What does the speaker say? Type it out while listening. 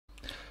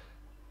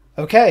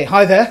Okay,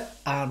 hi there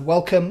and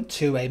welcome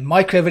to a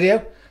micro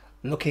video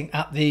looking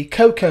at the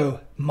cocoa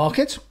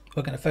market.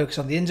 We're going to focus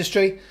on the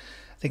industry,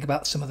 think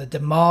about some of the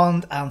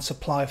demand and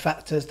supply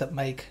factors that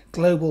make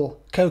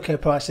global cocoa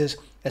prices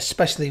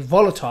especially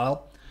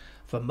volatile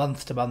from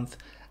month to month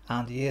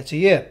and year to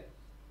year.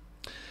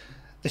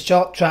 This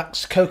chart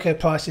tracks cocoa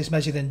prices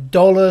measured in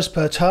dollars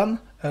per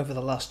ton over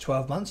the last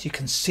 12 months. You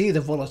can see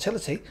the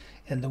volatility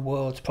in the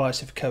world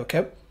price of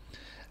cocoa.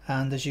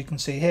 And as you can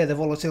see here, the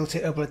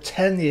volatility over a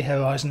 10-year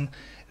horizon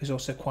is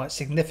also quite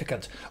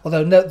significant.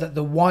 Although note that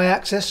the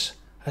y-axis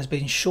has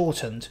been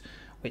shortened,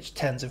 which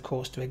tends, of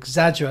course, to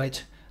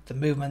exaggerate the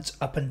movements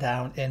up and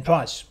down in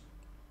price.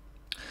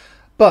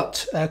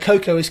 But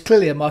cocoa is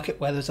clearly a market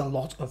where there's a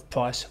lot of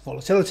price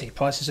volatility.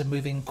 Prices are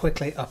moving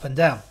quickly up and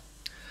down.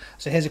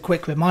 So here's a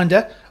quick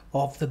reminder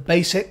of the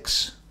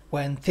basics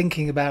when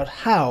thinking about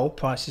how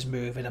prices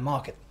move in a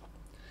market.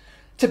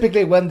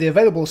 Typically, when the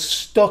available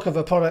stock of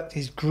a product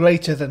is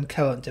greater than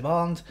current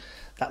demand,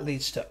 that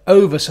leads to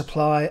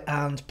oversupply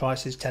and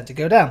prices tend to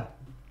go down.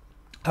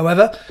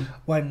 However,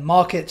 when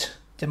market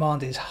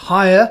demand is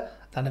higher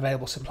than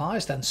available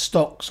supplies, then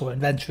stocks or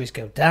inventories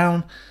go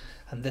down,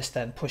 and this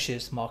then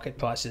pushes market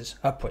prices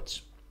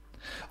upwards.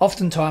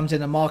 Oftentimes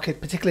in a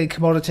market, particularly in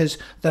commodities,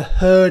 the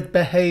herd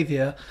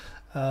behavior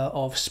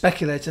of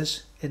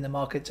speculators in the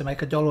market to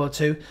make a dollar or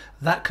two,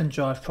 that can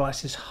drive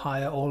prices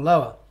higher or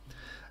lower.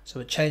 So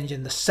a change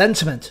in the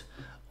sentiment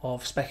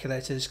of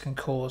speculators can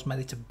cause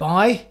many to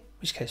buy, in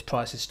which case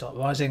prices start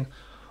rising,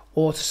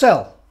 or to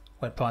sell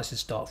when prices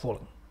start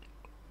falling.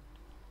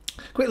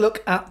 Quick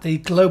look at the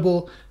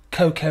global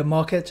cocoa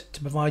market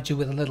to provide you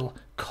with a little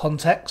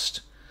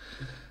context.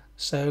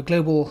 So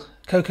global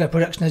cocoa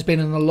production has been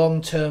in a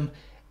long-term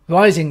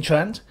rising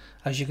trend,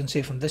 as you can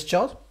see from this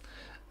chart.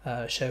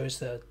 Shows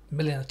the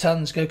million of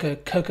tons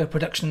cocoa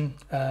production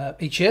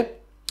each year.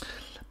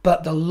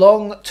 But the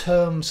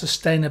long-term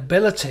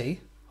sustainability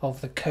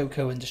of the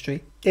cocoa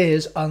industry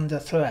is under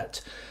threat,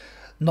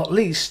 not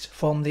least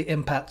from the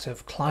impact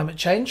of climate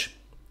change,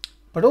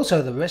 but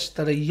also the risk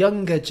that a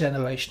younger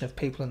generation of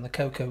people in the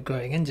cocoa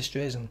growing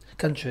industries and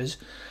countries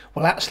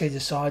will actually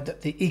decide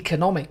that the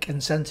economic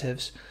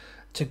incentives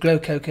to grow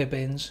cocoa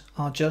beans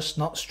are just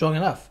not strong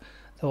enough.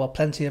 There are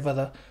plenty of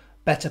other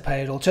better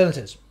paid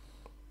alternatives.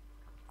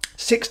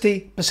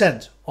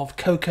 60% of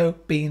cocoa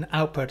bean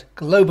output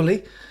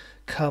globally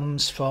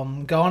comes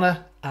from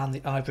Ghana and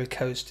the Ivory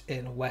Coast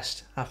in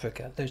West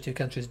Africa. Those two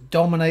countries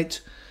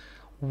dominate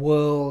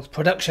world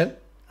production,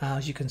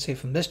 as you can see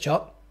from this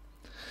chart.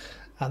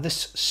 And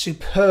this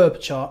superb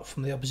chart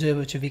from the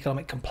Observatory of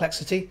Economic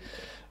Complexity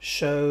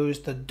shows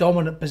the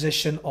dominant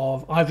position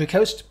of Ivory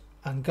Coast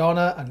and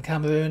Ghana and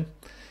Cameroon,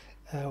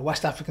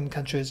 West African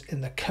countries, in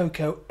the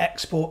cocoa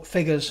export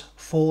figures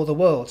for the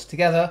world.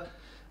 Together,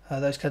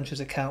 those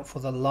countries account for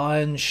the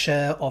lion's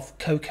share of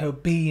cocoa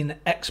bean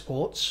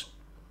exports.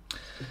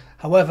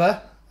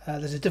 However,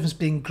 there's a difference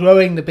between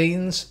growing the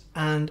beans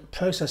and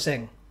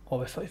processing,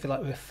 or if you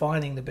like,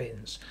 refining the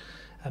beans.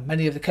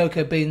 Many of the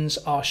cocoa beans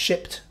are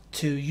shipped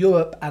to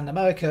Europe and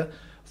America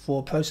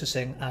for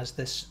processing, as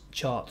this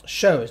chart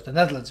shows. The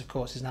Netherlands, of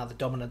course, is now the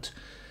dominant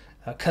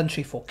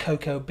country for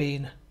cocoa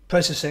bean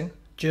processing.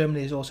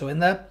 Germany is also in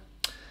there,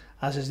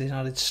 as is the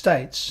United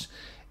States.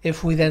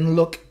 If we then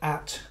look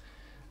at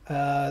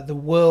the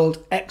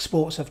world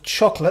exports of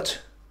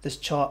chocolate, this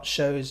chart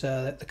shows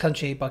the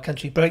country by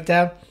country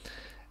breakdown,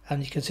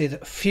 and you can see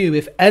that few,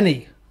 if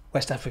any,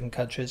 West African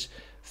countries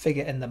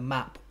figure in the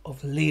map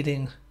of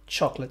leading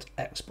chocolate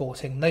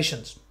exporting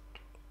nations.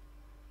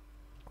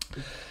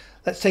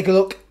 Let's take a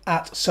look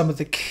at some of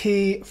the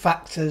key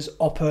factors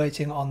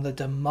operating on the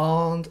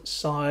demand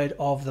side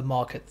of the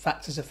market,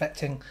 factors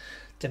affecting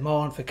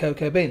demand for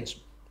cocoa beans.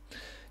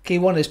 Key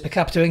one is per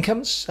capita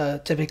incomes.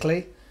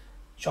 Typically,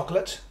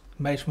 chocolate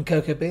made from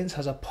cocoa beans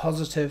has a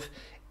positive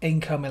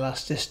income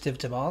elasticity of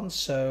demand,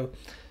 so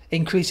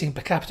increasing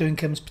per capita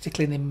incomes,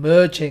 particularly in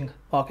emerging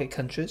market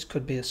countries,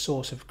 could be a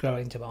source of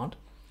growing demand.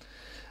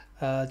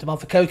 Demand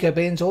for cocoa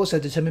beans also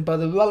determined by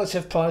the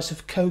relative price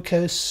of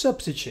cocoa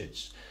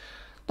substitutes.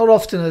 Not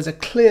often there's a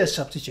clear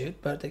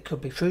substitute, but it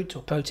could be fruit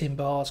or protein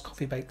bars,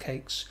 coffee baked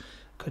cakes,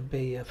 could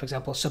be, for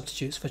example,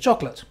 substitutes for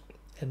chocolate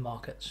in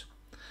markets.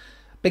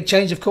 Big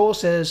change, of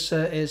course, is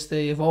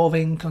the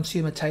evolving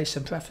consumer tastes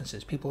and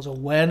preferences. People's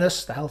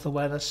awareness, the health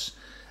awareness,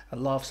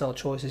 and lifestyle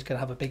choices can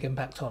have a big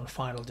impact on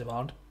final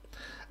demand.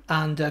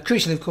 And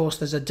crucially, of course,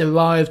 there's a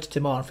derived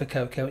demand for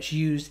cocoa. It's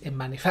used in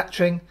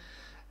manufacturing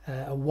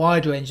a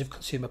wide range of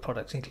consumer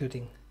products,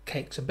 including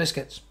cakes and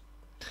biscuits.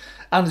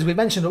 And as we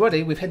mentioned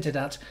already, we've hinted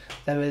at,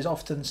 there is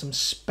often some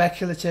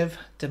speculative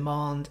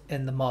demand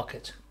in the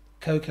market.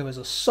 Cocoa is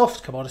a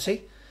soft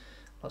commodity,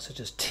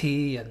 such as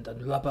tea and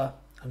rubber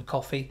and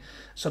coffee,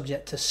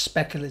 subject to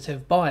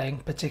speculative buying,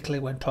 particularly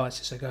when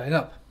prices are going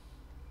up.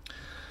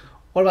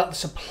 What about the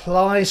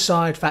supply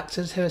side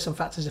factors? Here are some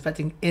factors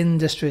affecting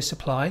industry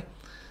supply.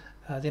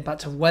 The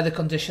impact of weather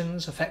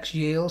conditions affects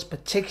yields,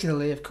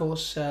 particularly, of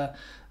course,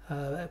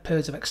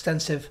 periods of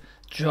extensive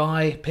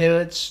dry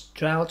periods,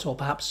 drought, or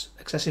perhaps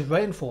excessive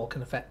rainfall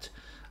can affect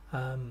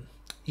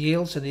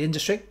yields in the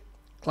industry.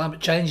 Climate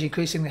change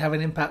increasingly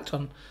having an impact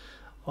on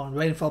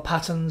rainfall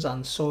patterns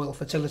and soil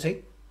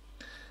fertility.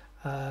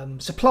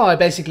 Supply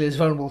basically is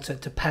vulnerable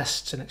to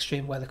pests and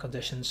extreme weather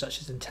conditions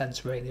such as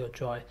intense rainy or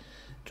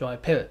dry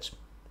periods.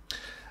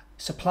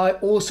 Supply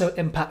also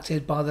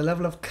impacted by the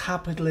level of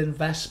capital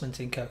investment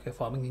in cocoa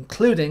farming,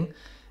 including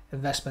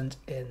investment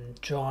in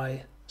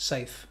dry,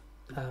 safe,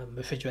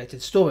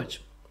 refrigerated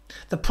storage.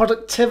 The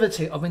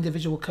productivity of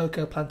individual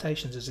cocoa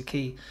plantations is a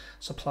key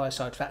supply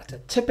side factor.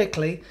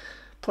 Typically,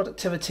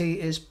 productivity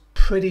is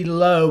pretty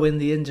low in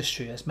the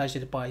industry as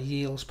measured by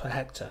yields per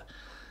hectare,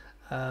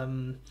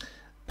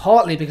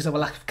 partly because of a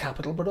lack of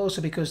capital, but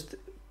also because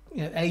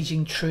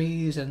aging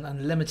trees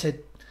and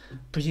limited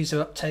producer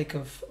uptake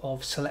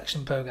of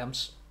selection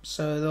programs.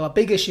 So there are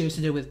big issues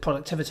to do with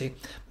productivity.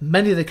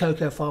 Many of the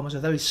cocoa farmers are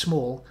very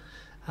small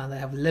and they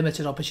have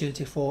limited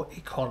opportunity for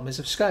economies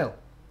of scale.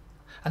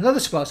 Another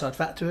supply side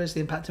factor is the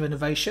impact of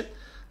innovation.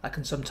 That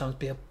can sometimes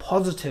be a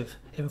positive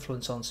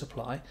influence on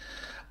supply,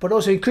 but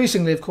also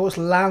increasingly, of course,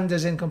 land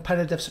is in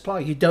competitive supply.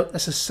 You don't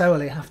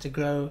necessarily have to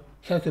grow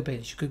cocoa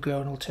beans. You could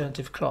grow an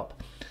alternative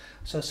crop.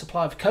 So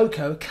supply of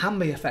cocoa can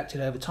be affected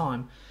over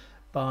time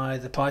by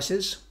the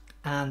prices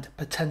and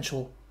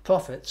potential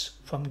profits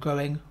from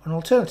growing an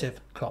alternative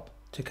crop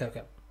to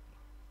cocoa.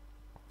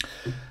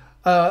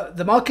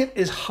 The market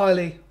is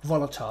highly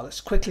volatile.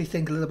 Let's quickly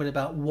think a little bit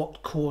about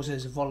what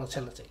causes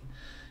volatility.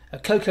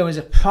 Cocoa is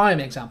a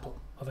prime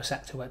example of a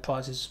sector where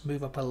prices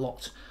move up a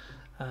lot.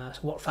 So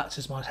what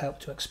factors might help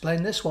to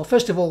explain this? Well,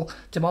 first of all,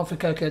 demand for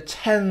cocoa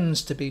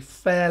tends to be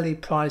fairly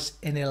price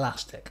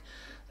inelastic.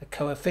 The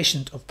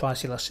coefficient of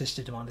price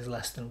elasticity demand is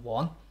less than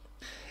 1.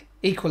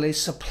 Equally,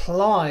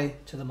 supply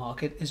to the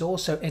market is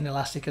also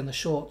inelastic in the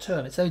short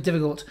term. It's very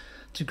difficult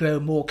to grow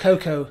more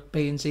cocoa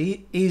beans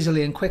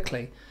easily and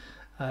quickly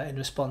in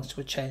response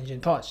to a change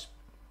in price.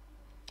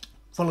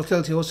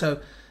 Volatility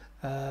also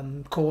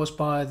caused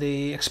by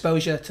the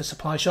exposure to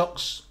supply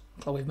shocks,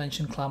 like we've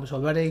mentioned climate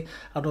already,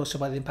 and also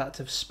by the impact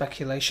of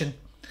speculation.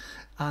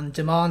 And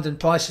demand and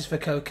prices for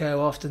cocoa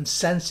are often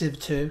sensitive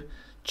to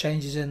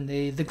changes in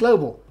the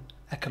global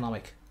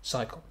economic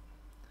cycle.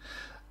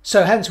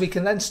 So hence we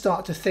can then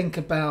start to think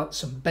about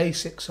some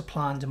basic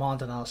supply and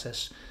demand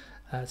analysis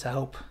to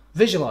help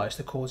visualize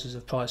the causes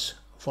of price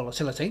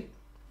volatility.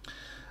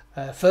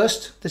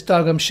 First, this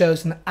diagram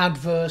shows an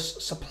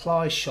adverse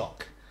supply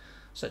shock,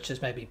 such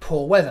as maybe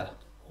poor weather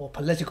or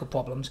political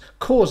problems,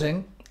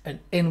 causing an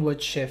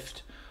inward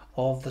shift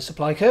of the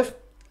supply curve.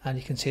 And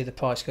you can see the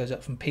price goes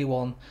up from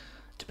P1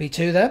 to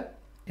P2 there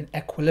in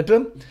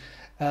equilibrium.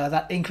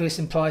 That increase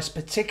in price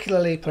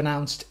particularly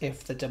pronounced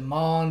if the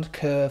demand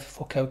curve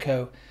for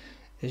cocoa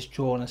is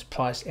drawn as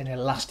price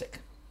inelastic.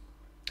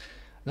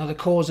 Another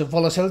cause of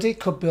volatility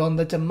could be on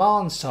the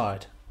demand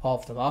side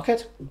of the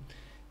market.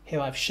 Here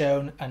I've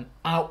shown an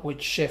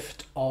outward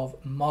shift of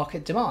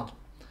market demand.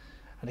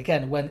 And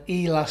again, when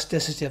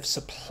elasticity of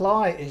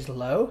supply is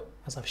low,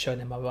 as I've shown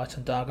in my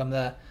right-hand diagram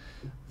there,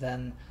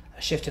 then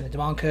a shift in the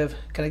demand curve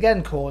can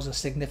again cause a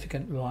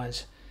significant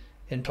rise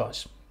in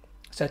price.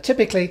 So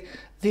typically,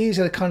 these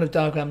are the kind of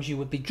diagrams you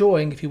would be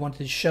drawing if you wanted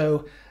to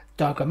show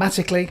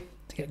diagrammatically,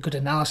 to get good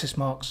analysis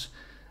marks,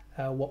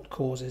 what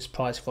causes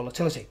price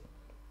volatility.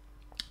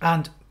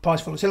 And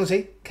price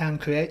volatility can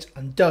create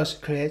and does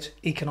create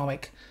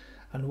economic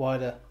and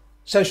wider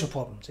social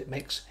problems. It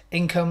makes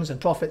incomes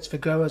and profits for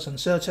growers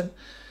uncertain.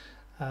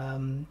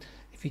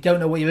 If you don't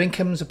know what your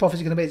incomes and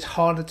profits are going to be, it's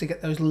harder to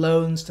get those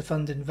loans to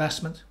fund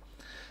investment.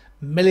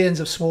 Millions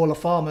of smaller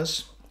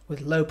farmers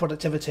with low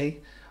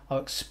productivity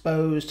are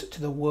exposed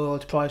to the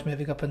world price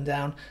moving up and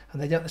down,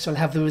 and they don't necessarily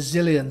have the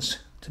resilience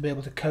to be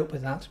able to cope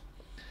with that.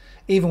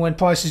 Even when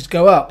prices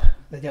go up,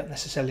 they don't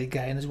necessarily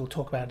gain, as we'll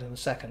talk about in a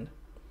second.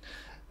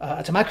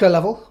 At a macro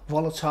level,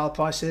 volatile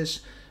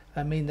prices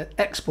mean that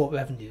export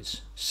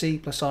revenues, C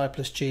plus I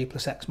plus G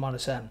plus X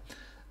minus M,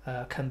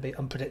 can be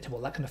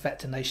unpredictable. That can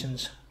affect a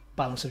nation's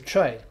balance of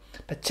trade,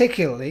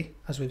 particularly,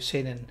 as we've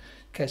seen in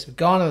the case of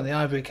Ghana and the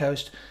Ivory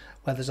Coast,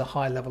 where there's a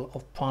high level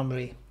of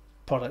primary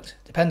product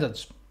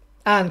dependence.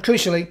 And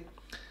crucially,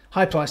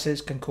 high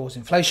prices can cause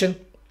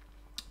inflation,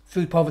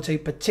 food poverty,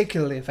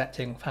 particularly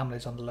affecting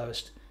families on the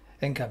lowest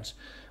incomes,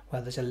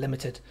 where there's a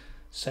limited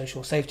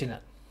social safety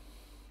net.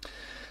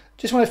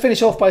 Just want to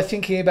finish off by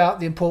thinking about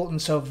the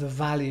importance of the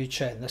value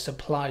chain, the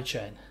supply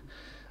chain.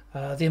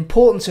 The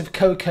importance of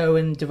cocoa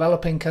in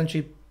developing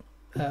countries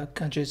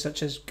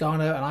such as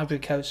Ghana and Ivory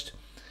Coast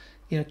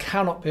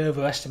cannot be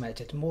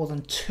overestimated. More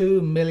than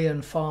 2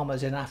 million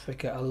farmers in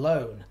Africa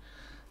alone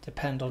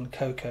depend on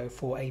cocoa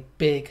for a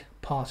big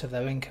part of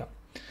their income.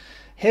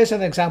 Here's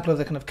an example of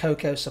the kind of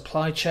cocoa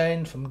supply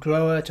chain, from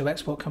grower to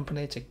export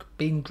company to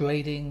bean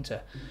grading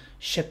to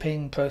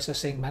shipping,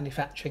 processing,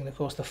 manufacturing, and of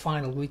course the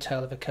final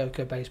retail of a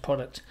cocoa-based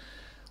product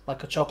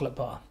like a chocolate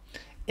bar.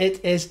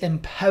 It is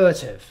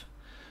imperative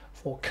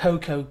for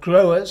cocoa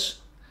growers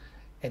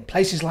in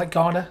places like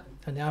Ghana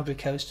and the Ivory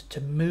Coast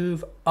to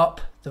move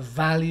up the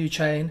value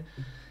chain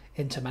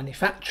into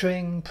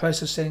manufacturing,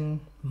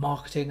 processing,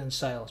 marketing and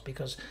sales,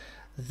 because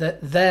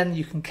then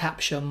you can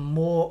capture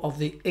more of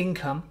the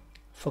income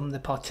from the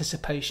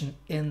participation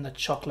in the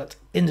chocolate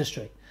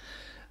industry.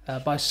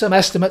 By some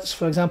estimates,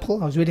 for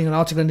example, I was reading an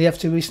article in the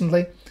FT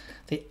recently,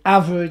 the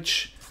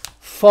average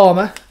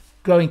farmer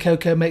growing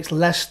cocoa makes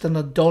less than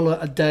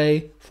 $1 a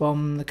day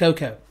from the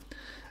cocoa.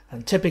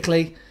 And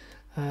typically,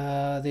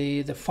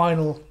 the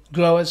final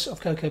growers of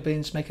cocoa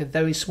beans make a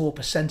very small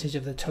percentage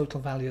of the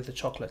total value of the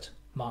chocolate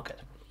market.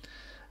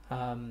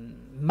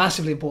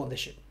 Massively important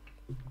issue.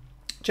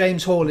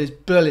 James Hall is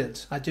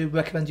brilliant. I do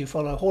recommend you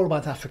follow Hall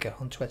About Africa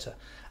on Twitter.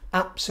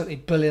 Absolutely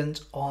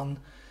brilliant on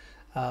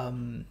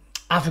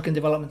African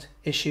development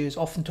issues,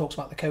 often talks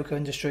about the cocoa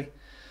industry.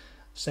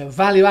 So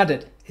value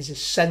added is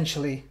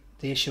essentially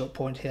the issue at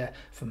point here,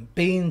 from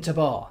bean to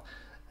bar.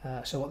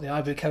 So what the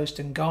Ivory Coast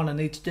and Ghana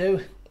need to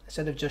do,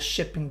 instead of just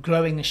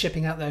growing and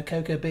shipping out their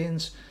cocoa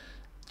beans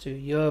to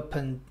Europe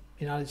and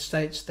United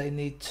States, they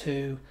need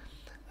to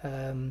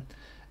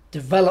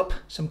develop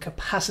some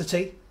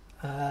capacity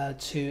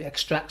to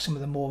extract some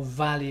of the more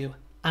value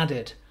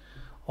added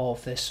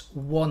of this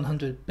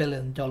 $100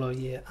 billion a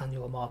year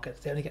annual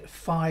market. They only get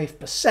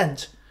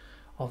 5%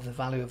 of the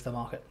value of the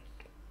market.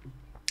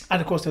 And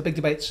of course there are big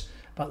debates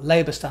about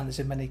labour standards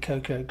in many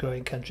cocoa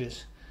growing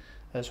countries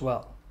as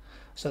well.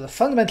 So the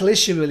fundamental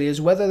issue really is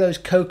whether those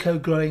cocoa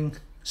growing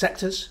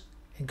sectors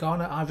in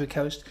Ghana, Ivory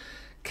Coast,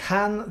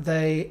 can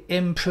they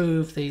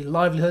improve the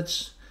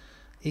livelihoods,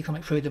 the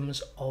economic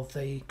freedoms of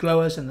the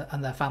growers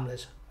and their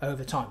families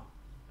over time.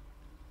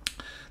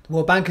 The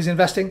World Bank is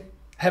investing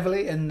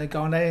heavily in the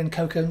Ghanaian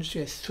cocoa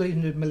industry, a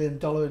 $300 million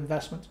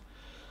investment.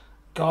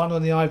 Ghana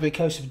and the Ivory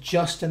Coast have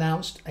just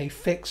announced a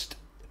fixed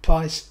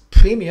price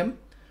premium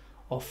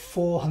of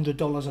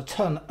 $400 a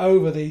tonne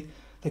over the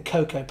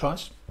cocoa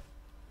price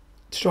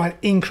to try and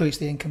increase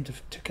the income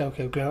to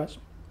cocoa growers.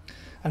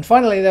 And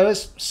finally, there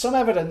is some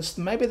evidence,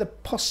 maybe the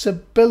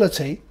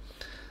possibility,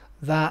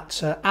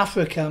 that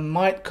Africa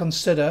might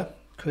consider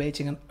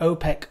creating an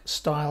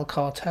OPEC-style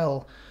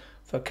cartel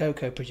for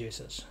cocoa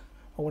producers.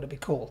 What would it be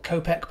called?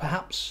 COPEC,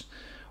 perhaps,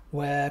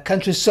 where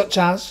countries such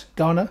as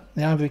Ghana,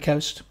 the Ivory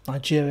Coast,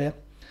 Nigeria,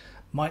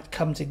 might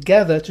come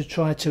together to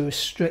try to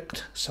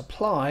restrict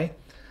supply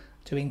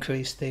to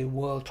increase the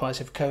world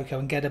price of cocoa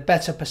and get a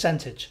better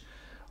percentage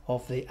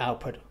of the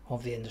output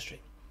of the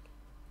industry.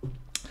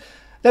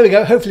 There we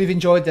go. Hopefully you've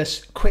enjoyed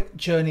this quick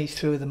journey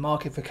through the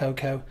market for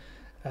cocoa,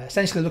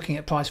 essentially looking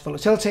at price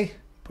volatility,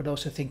 but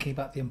also thinking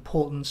about the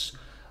importance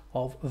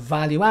of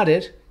value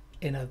added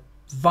in a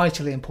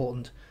vitally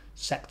important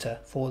sector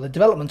for the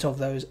development of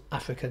those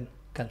African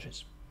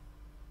countries.